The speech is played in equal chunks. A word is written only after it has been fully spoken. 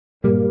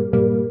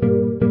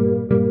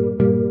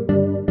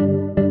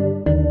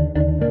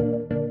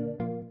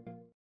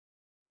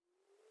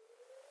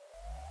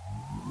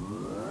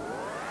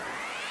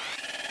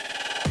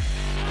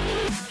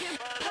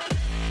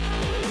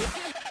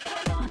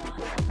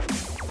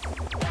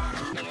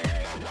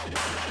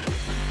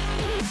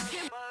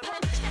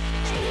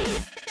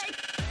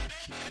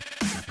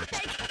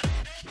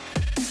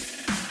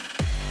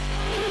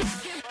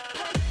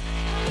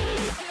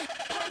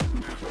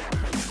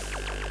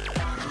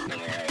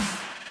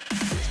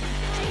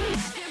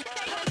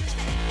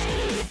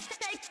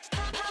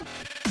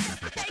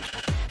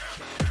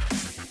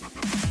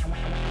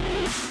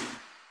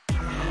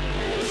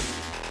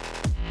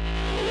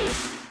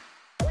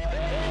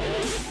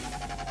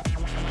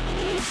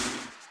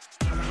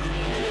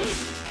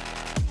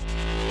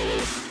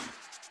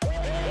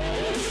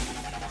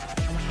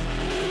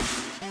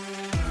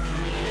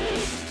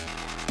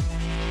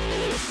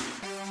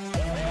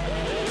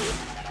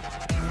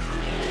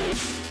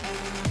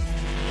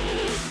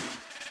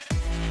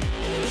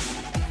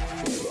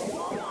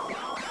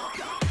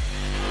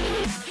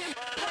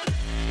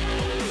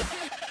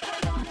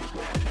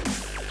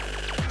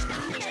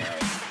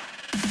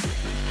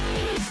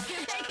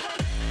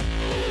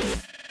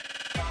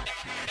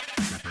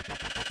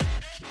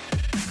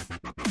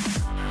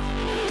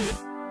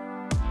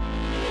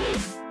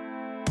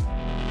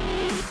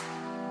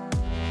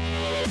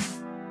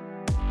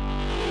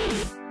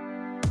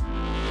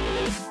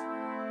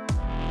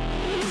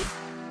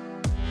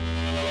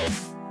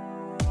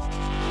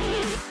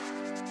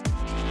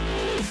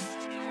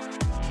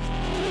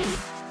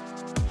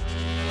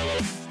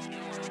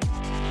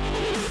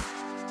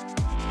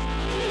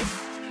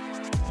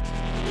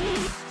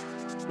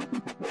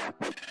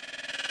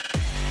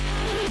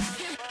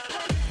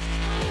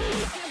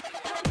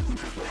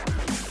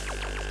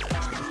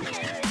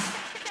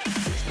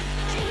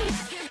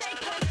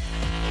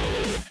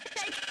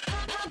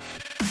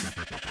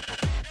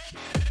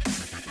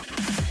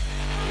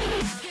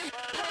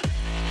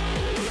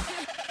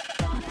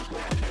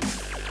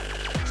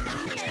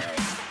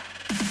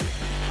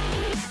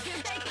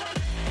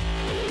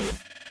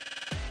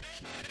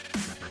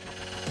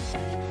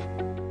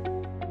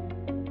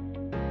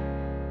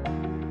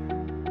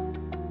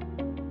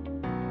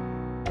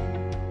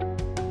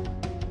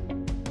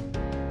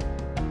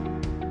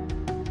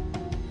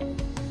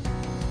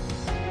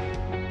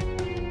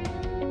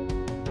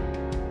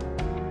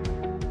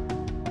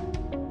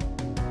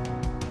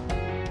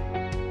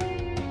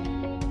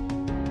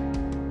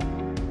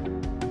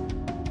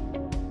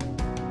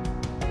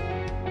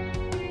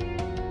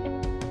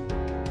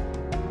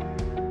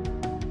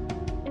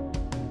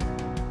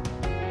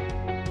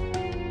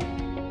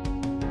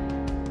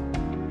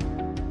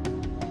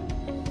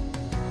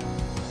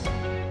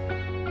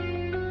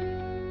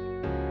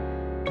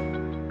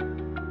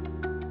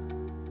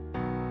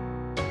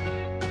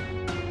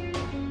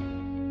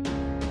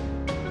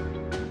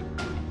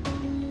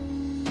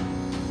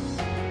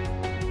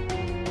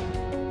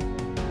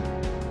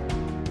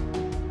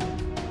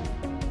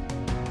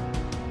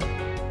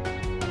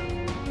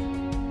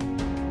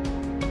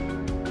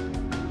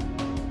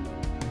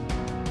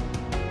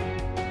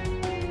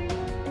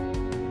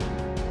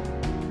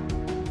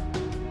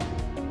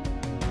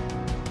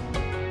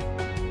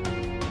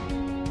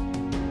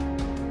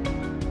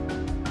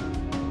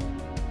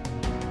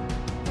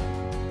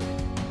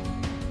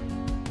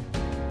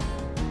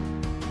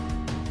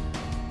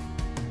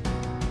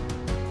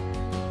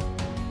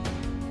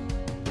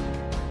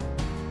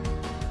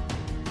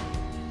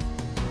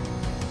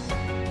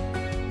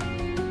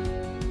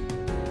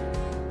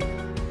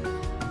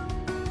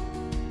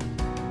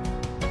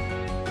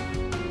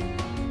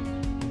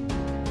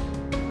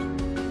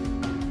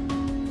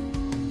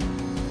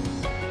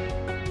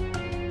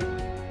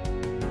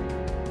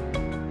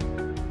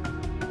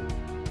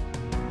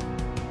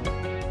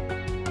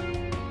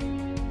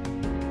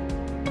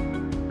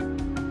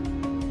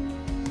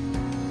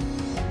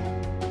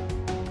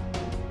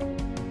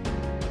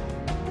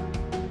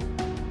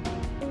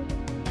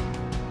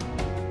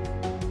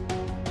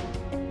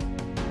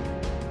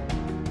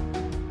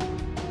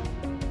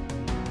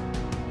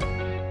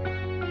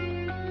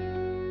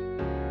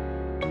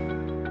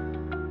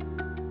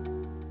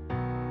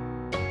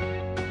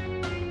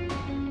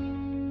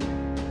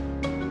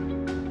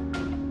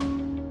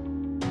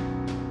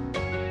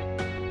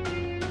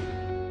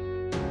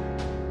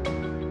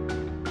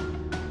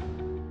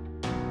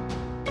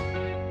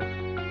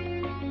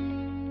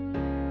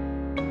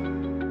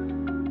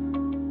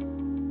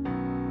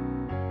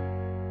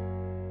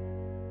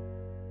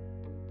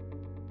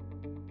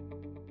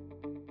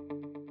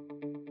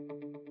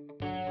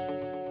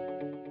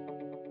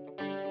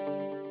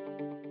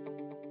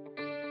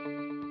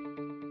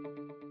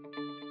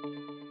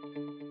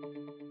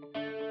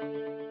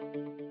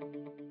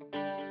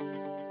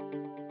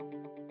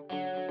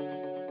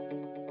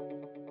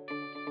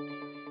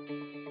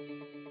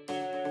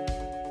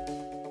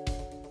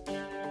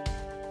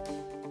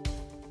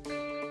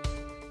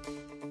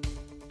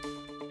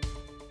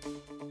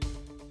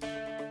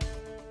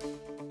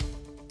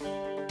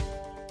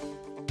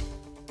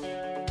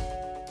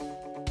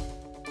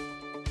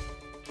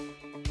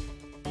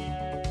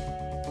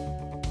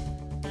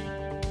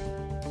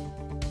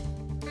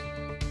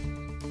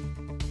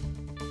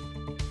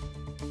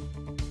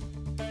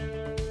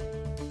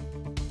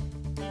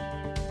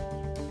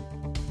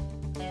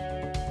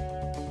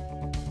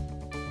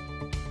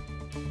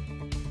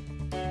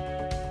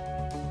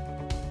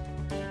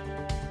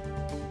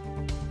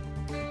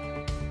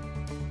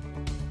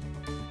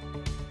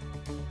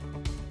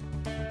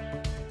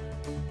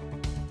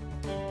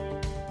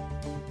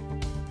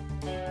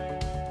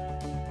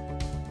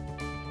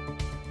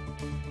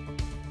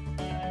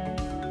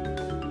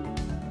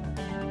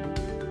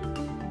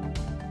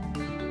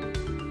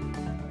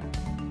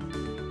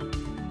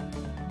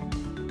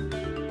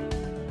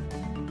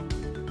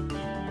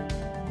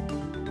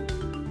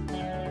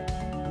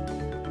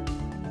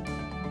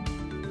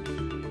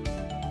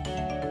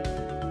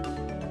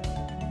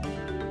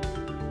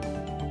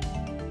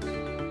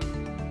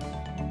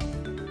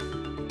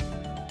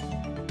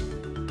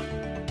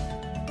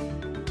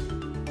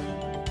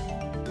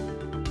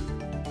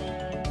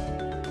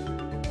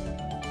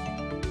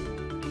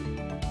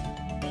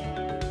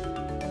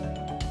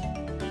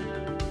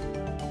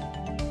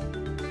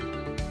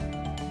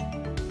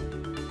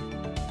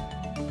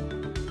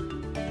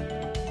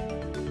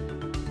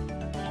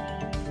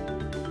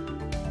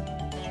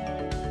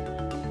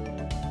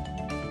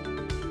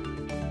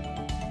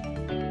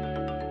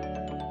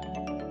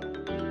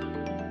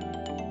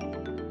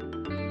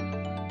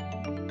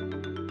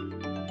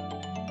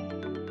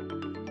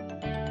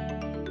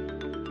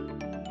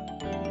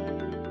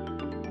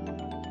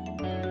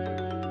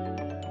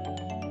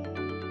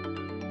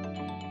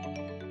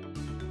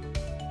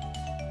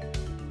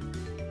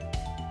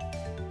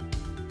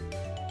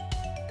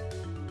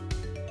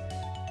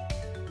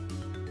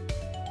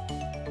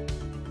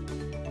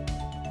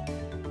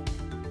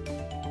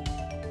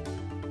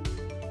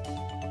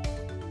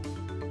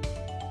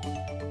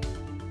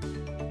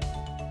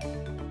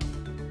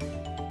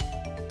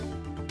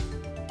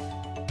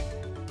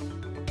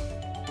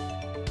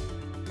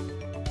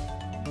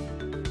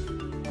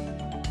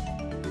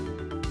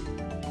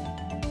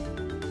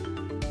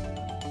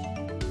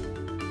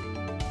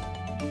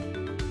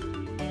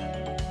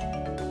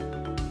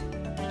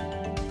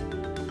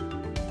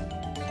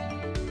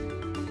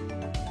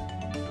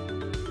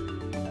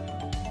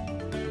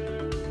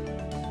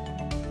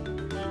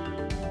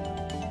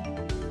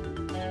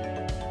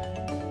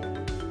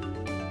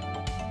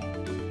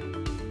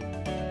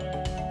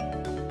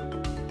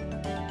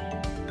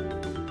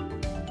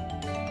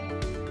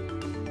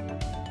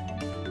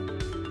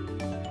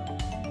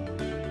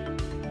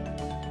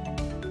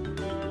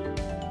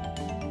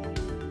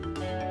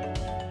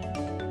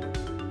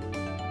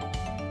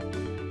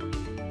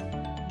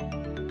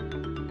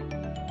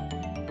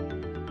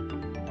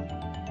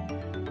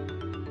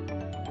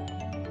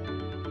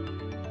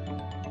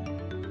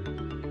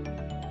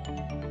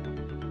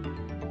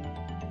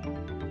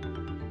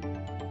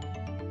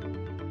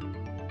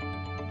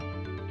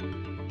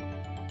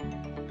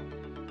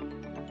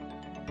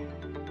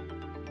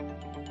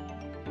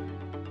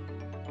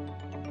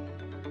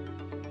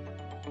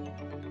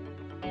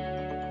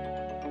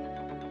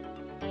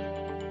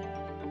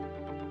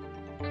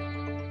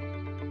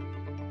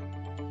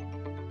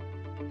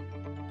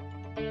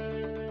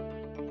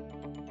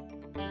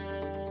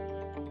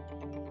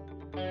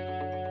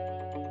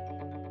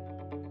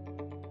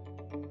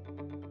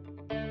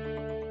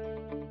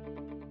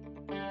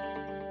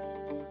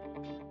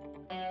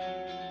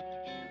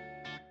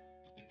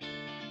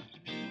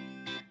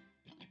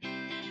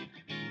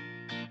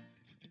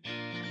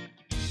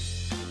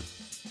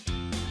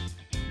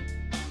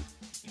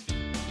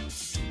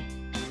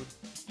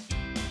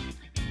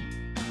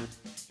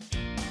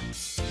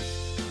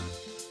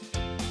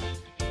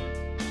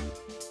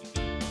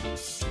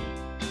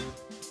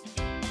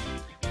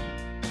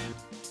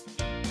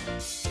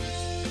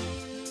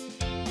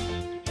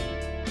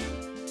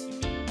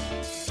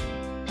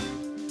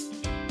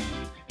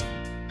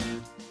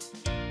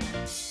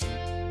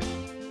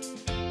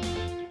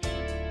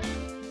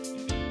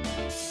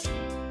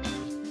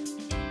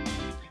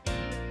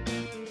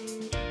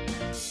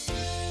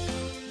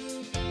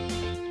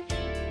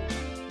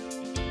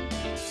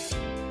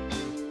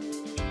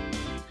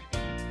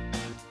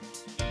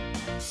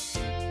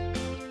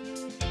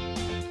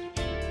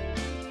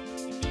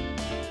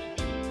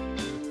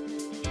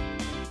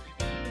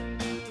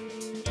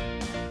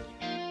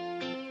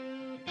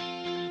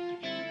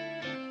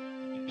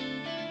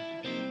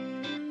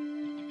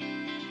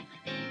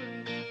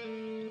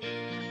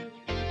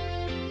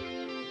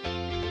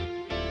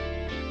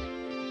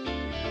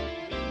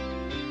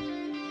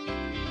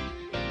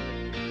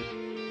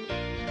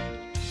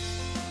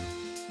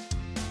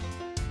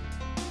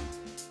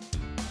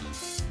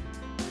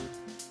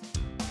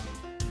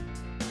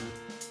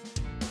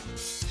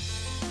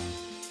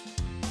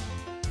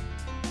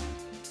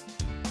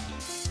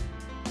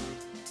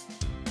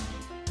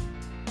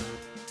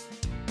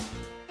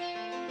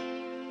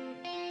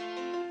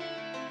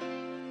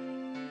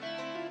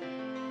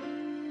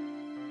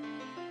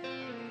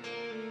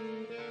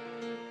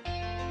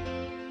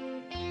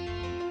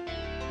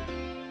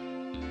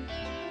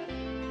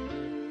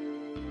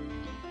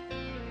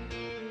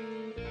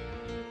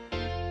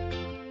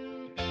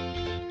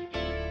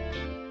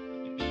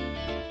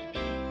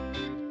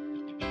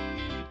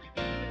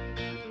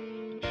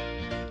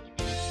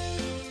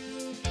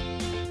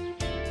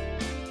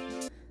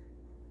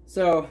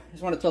So, I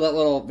just want to throw that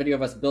little video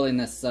of us building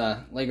this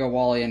Lego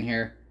Walle in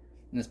here,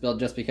 in this build,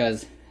 just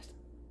because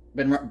I've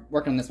been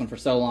working on this one for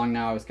so long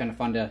now. It was kind of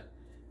fun to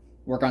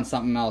work on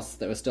something else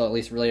that was still at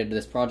least related to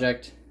this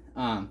project.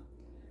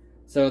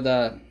 So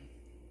the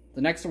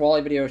next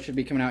Walle video should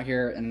be coming out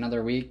here in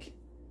another week,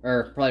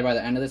 or probably by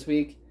the end of this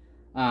week.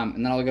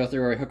 And then I'll go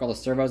through where we hook all the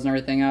servos and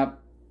everything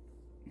up.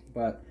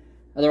 But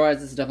otherwise,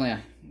 this is definitely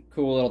a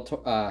cool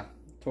little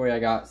toy I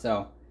got,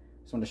 so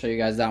just wanted to show you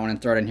guys that one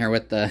and throw it in here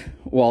with the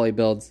Walle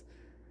builds.